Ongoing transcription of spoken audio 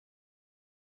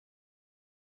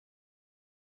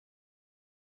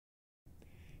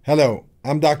Hello,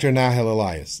 I'm Dr. Nahel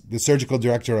Elias, the Surgical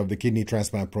Director of the Kidney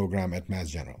Transplant Program at Mass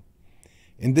General.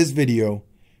 In this video,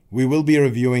 we will be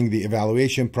reviewing the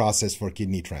evaluation process for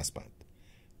kidney transplant,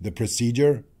 the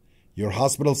procedure, your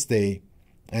hospital stay,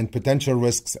 and potential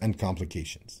risks and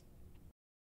complications.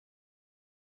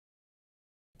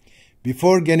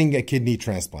 Before getting a kidney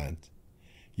transplant,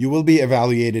 you will be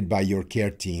evaluated by your care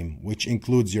team, which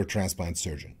includes your transplant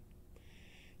surgeon.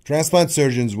 Transplant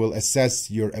surgeons will assess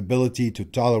your ability to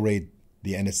tolerate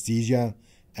the anesthesia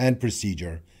and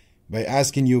procedure by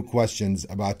asking you questions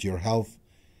about your health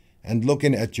and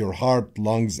looking at your heart,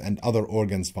 lungs, and other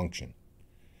organs function.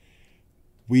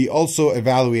 We also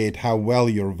evaluate how well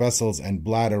your vessels and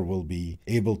bladder will be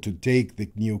able to take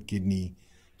the new kidney,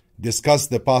 discuss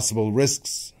the possible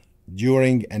risks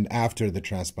during and after the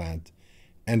transplant,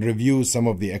 and review some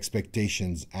of the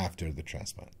expectations after the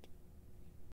transplant.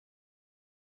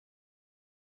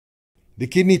 The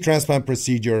kidney transplant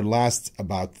procedure lasts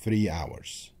about 3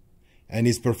 hours and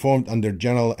is performed under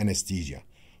general anesthesia,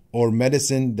 or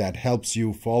medicine that helps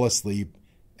you fall asleep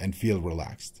and feel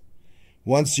relaxed.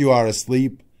 Once you are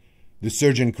asleep, the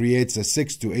surgeon creates a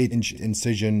 6 to 8 inch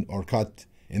incision or cut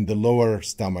in the lower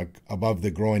stomach above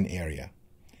the groin area,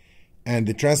 and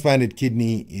the transplanted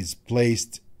kidney is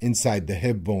placed inside the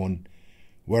hip bone,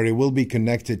 where it will be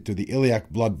connected to the iliac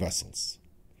blood vessels.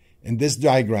 In this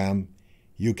diagram,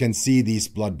 you can see these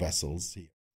blood vessels.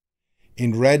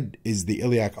 In red is the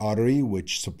iliac artery,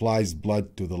 which supplies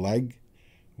blood to the leg,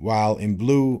 while in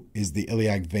blue is the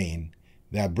iliac vein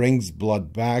that brings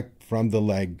blood back from the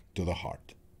leg to the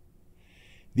heart.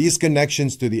 These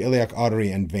connections to the iliac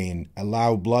artery and vein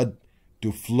allow blood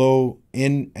to flow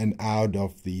in and out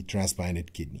of the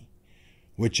transplanted kidney,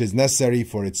 which is necessary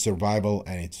for its survival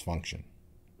and its function.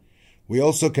 We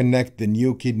also connect the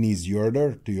new kidney's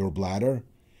ureter to your bladder.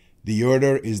 The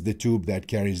ureter is the tube that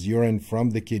carries urine from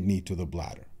the kidney to the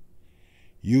bladder.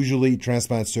 Usually,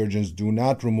 transplant surgeons do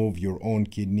not remove your own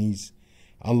kidneys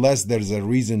unless there's a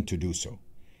reason to do so,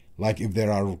 like if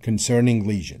there are concerning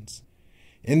lesions.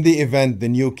 In the event the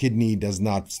new kidney does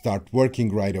not start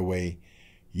working right away,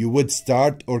 you would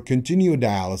start or continue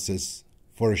dialysis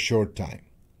for a short time.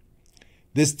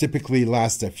 This typically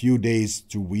lasts a few days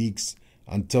to weeks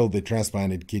until the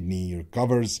transplanted kidney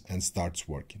recovers and starts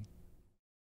working.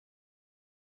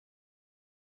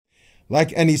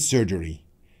 Like any surgery,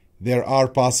 there are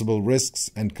possible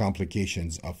risks and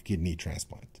complications of kidney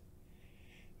transplant.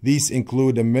 These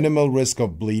include a minimal risk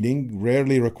of bleeding,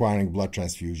 rarely requiring blood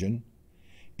transfusion,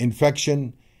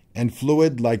 infection, and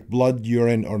fluid like blood,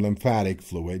 urine, or lymphatic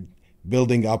fluid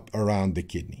building up around the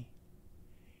kidney.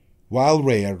 While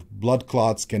rare, blood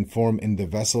clots can form in the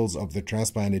vessels of the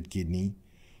transplanted kidney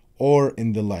or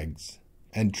in the legs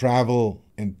and travel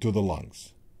into the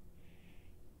lungs.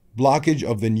 Blockage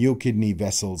of the new kidney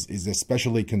vessels is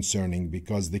especially concerning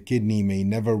because the kidney may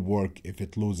never work if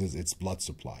it loses its blood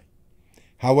supply.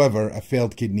 However, a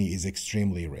failed kidney is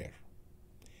extremely rare.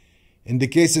 In the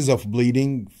cases of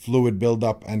bleeding, fluid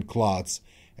buildup, and clots,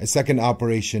 a second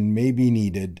operation may be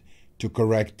needed to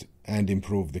correct and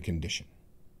improve the condition.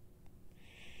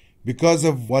 Because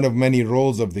of one of many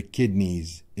roles of the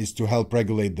kidneys is to help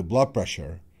regulate the blood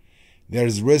pressure, there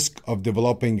is risk of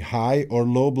developing high or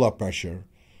low blood pressure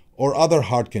or other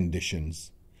heart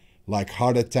conditions like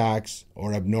heart attacks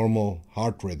or abnormal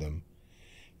heart rhythm.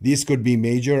 These could be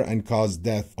major and cause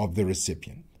death of the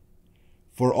recipient.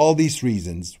 For all these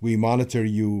reasons, we monitor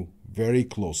you very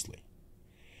closely.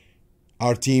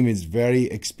 Our team is very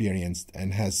experienced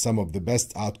and has some of the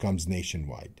best outcomes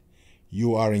nationwide.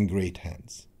 You are in great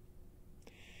hands.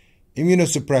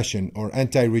 Immunosuppression or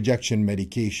anti-rejection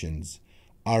medications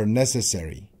are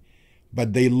necessary,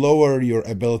 but they lower your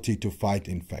ability to fight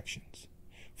infections.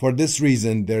 For this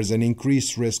reason, there's an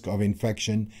increased risk of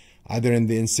infection either in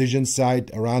the incision site,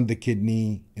 around the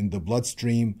kidney, in the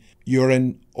bloodstream,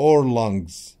 urine, or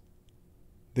lungs.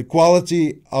 The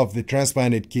quality of the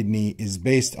transplanted kidney is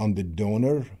based on the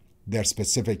donor, their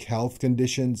specific health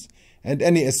conditions, and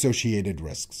any associated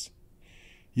risks.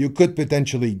 You could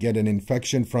potentially get an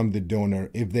infection from the donor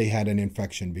if they had an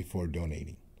infection before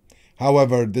donating.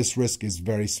 However, this risk is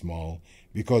very small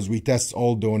because we test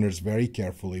all donors very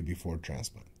carefully before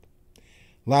transplant.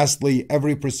 Lastly,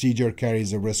 every procedure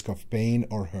carries a risk of pain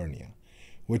or hernia,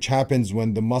 which happens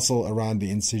when the muscle around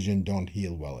the incision don't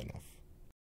heal well enough.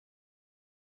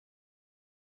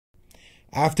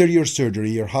 After your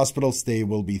surgery, your hospital stay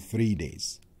will be 3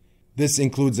 days. This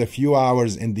includes a few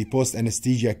hours in the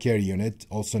post-anesthesia care unit,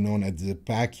 also known as the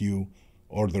PACU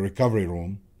or the recovery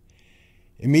room,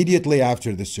 immediately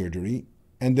after the surgery,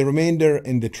 and the remainder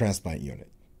in the transplant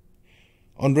unit.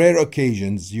 On rare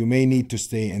occasions, you may need to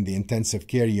stay in the intensive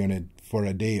care unit for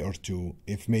a day or two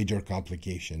if major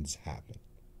complications happen.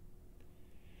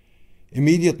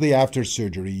 Immediately after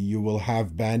surgery, you will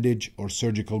have bandage or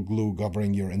surgical glue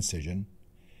covering your incision,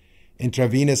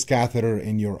 intravenous catheter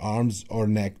in your arms or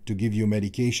neck to give you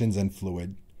medications and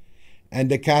fluid,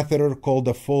 and a catheter called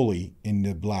a Foley in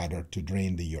the bladder to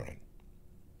drain the urine.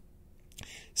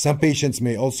 Some patients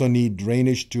may also need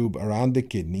drainage tube around the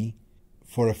kidney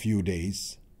for a few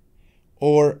days,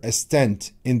 or a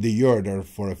stent in the ureter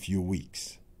for a few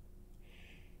weeks.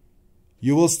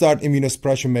 You will start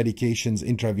immunosuppression medications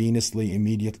intravenously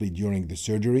immediately during the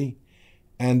surgery,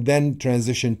 and then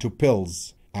transition to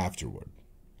pills afterward.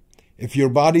 If your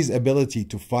body's ability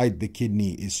to fight the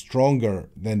kidney is stronger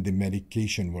than the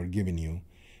medication we're giving you,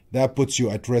 that puts you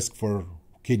at risk for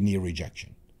kidney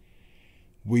rejection.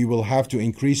 We will have to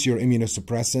increase your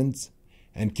immunosuppressants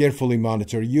and carefully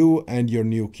monitor you and your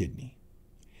new kidney.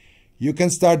 You can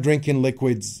start drinking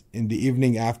liquids in the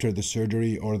evening after the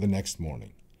surgery or the next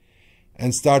morning,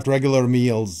 and start regular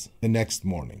meals the next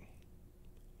morning.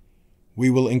 We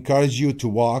will encourage you to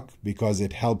walk because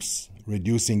it helps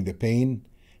reducing the pain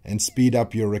and speed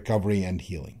up your recovery and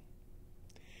healing.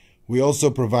 We also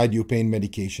provide you pain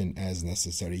medication as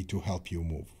necessary to help you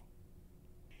move.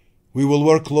 We will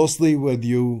work closely with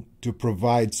you to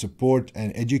provide support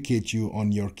and educate you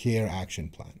on your care action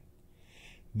plan.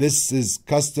 This is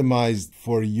customized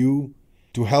for you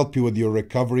to help you with your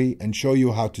recovery and show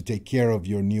you how to take care of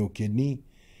your new kidney,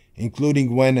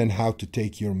 including when and how to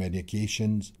take your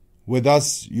medications. With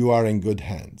us, you are in good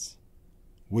hands.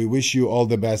 We wish you all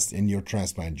the best in your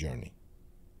transplant journey.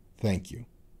 Thank you.